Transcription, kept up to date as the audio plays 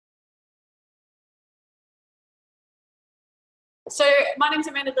So my name's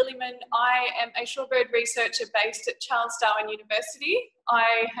Amanda Lilleyman. I am a shorebird researcher based at Darwin University.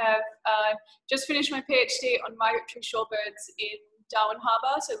 I have just finished my PhD on migratory shorebirds in Darwin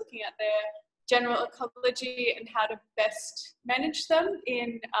Harbour, so looking at their general ecology and how to best manage them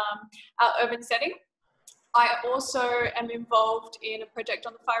in our urban setting. I also am involved in a project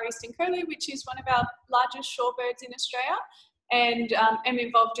on the Far Eastern Curlew, which is one of our largest shorebirds in Australia, and am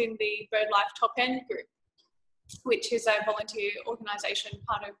involved in the Birdlife Top End group, which is a volunteer organisation,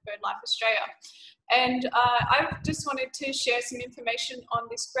 part of Birdlife Australia. And I just wanted to share some information on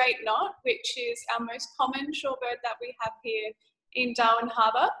this great knot, which is our most common shorebird that we have here in Darwin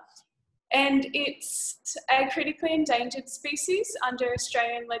Harbour. And it's a critically endangered species under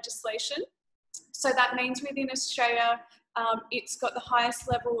Australian legislation. So that means within Australia, it's got the highest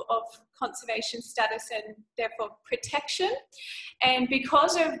level of conservation status and therefore protection. And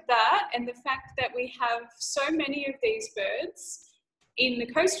because of that, and the fact that we have so many of these birds in the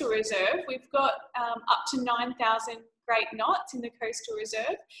coastal reserve, we've got up to 9,000 great knots in the coastal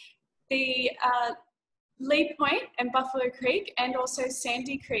reserve. The Lee Point and Buffalo Creek and also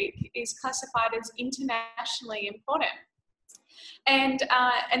Sandy Creek is classified as internationally important. And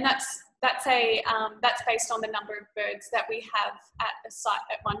that's based on the number of birds that we have at a site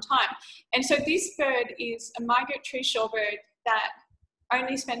at one time. And so this bird is a migratory shorebird that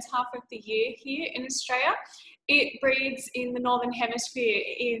only spends half of the year here in Australia. It breeds in the Northern Hemisphere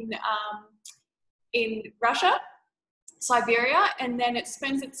in Russia, Siberia, and then it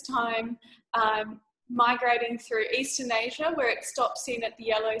spends its time migrating through Eastern Asia, where it stops in at the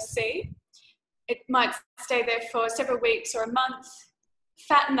Yellow Sea. It might stay there for several weeks or a month,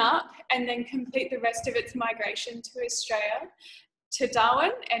 fatten up, and then complete the rest of its migration to Australia, to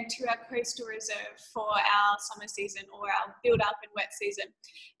Darwin and to our coastal reserve for our summer season or our build up and wet season.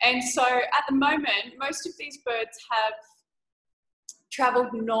 And so at the moment, most of these birds have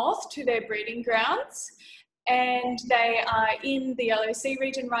travelled north to their breeding grounds, and they are in the Yellow Sea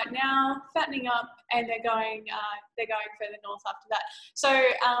region right now, fattening up, and they're going further north after that. So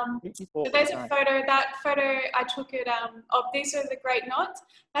there's a photo. That photo I took it of these are the great knots.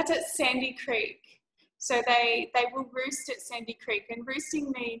 That's at Sandy Creek. So they will roost at Sandy Creek, and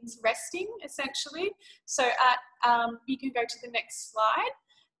roosting means resting essentially. So at you can go to the next slide.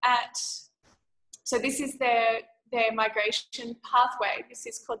 So this is their migration pathway. This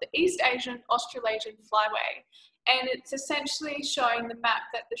is called the East Asian Australasian Flyway. And it's essentially showing the map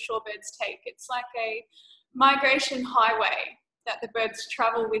that the shorebirds take. It's like a migration highway that the birds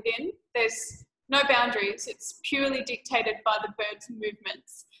travel within. There's no boundaries. It's purely dictated by the birds'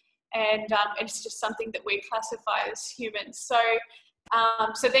 movements. And it's just something that we classify as humans. So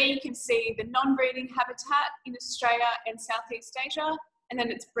there you can see the non-breeding habitat in Australia and Southeast Asia, and then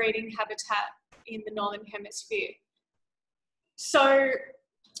its breeding habitat in the Northern Hemisphere. So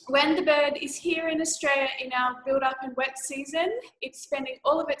when the bird is here in Australia in our build-up and wet season, it's spending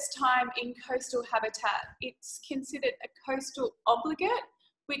all of its time in coastal habitat. It's considered a coastal obligate,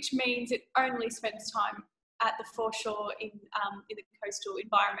 which means it only spends time at the foreshore in the coastal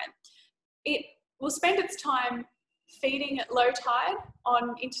environment. It will spend its time feeding at low tide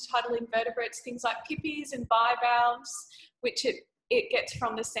on intertidal invertebrates, things like pippies and bivalves, which it gets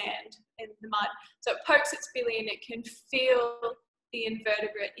from the sand and the mud. So it pokes its billy and it can feel the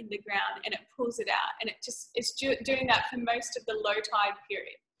invertebrate in the ground and it pulls it out, and it's doing that for most of the low tide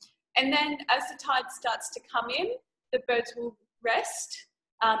period. And then as the tide starts to come in, the birds will rest,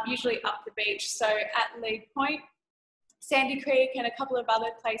 usually up the beach. So at Lee Point, Sandy Creek and a couple of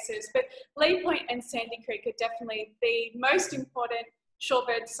other places, but Lee Point and Sandy Creek are definitely the most important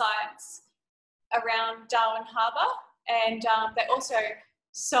shorebird sites around Darwin Harbour. And they're also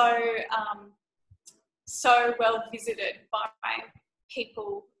so well visited by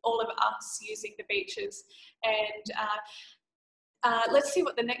people, all of us using the beaches. And let's see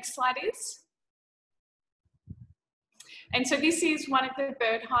what the next slide is. And so this is one of the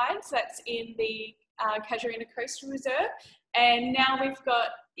bird hides that's in the Casuarina Coastal Reserve. And now we've got,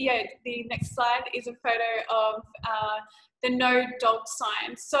 the next slide is a photo of the no dog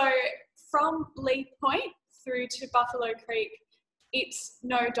sign. So from Lee Point through to Buffalo Creek, it's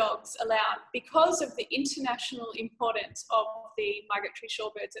no dogs allowed because of the international importance of the migratory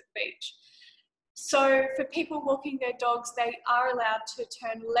shorebirds at the beach. So for people walking their dogs, they are allowed to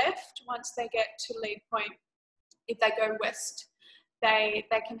turn left once they get to Lee Point. If they go west, they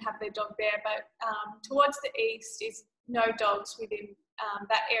can have their dog there, but towards the east is no dogs within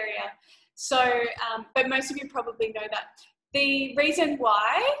that area. So, but most of you probably know that. The reason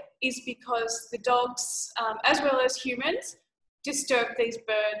why is because the dogs, as well as humans, disturb these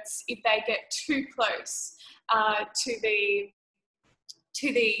birds if they get too close to the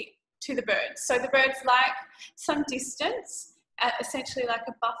to the birds. So the birds like some distance, essentially like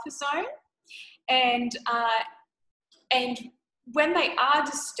a buffer zone, and when they are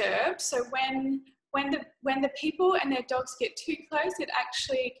disturbed, so when the people and their dogs get too close, it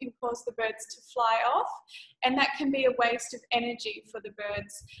actually can cause the birds to fly off, and that can be a waste of energy for the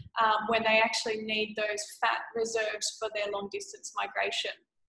birds when they actually need those fat reserves for their long distance migration.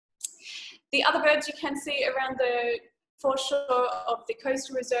 The other birds you can see around the foreshore of the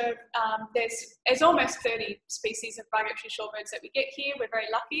coastal reserve, there's almost 30 species of migratory shorebirds that we get here. We're very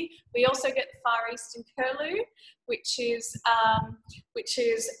lucky. We also get the far eastern curlew, which is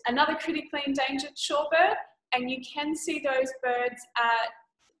another critically endangered shorebird, and you can see those birds at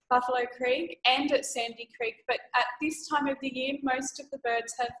Buffalo Creek and at Sandy Creek, but at this time of the year, most of the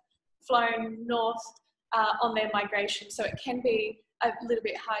birds have flown north on their migration, so it can be a little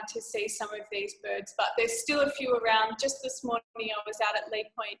bit hard to see some of these birds, but there's still a few around. Just this morning I was out at Lee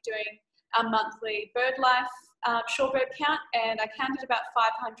Point doing our monthly Birdlife shorebird count, and I counted about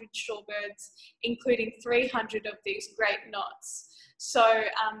 500 shorebirds, including 300 of these great knots. So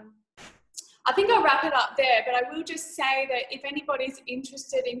I think I'll wrap it up there, but I will just say that if anybody's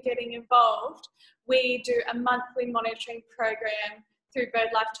interested in getting involved, we do a monthly monitoring program through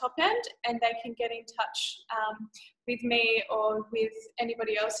Birdlife Top End, and they can get in touch with me or with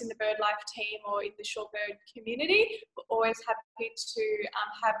anybody else in the Birdlife team or in the shorebird community. We're always happy to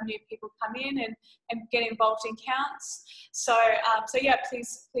have new people come in and get involved in counts. So yeah,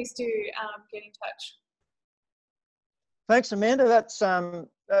 please do get in touch. Thanks, Amanda.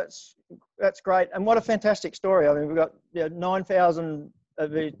 That's great, and what a fantastic story. I mean, we've got 9,000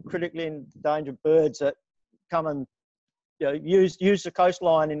 of the critically endangered birds that come and use the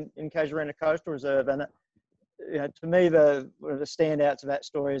coastline in Casuarina Coastal Reserve, and to me, one of the standouts of that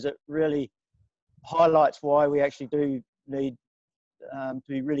story is it really highlights why we actually do need to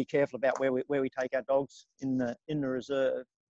be really careful about where we take our dogs in the reserve.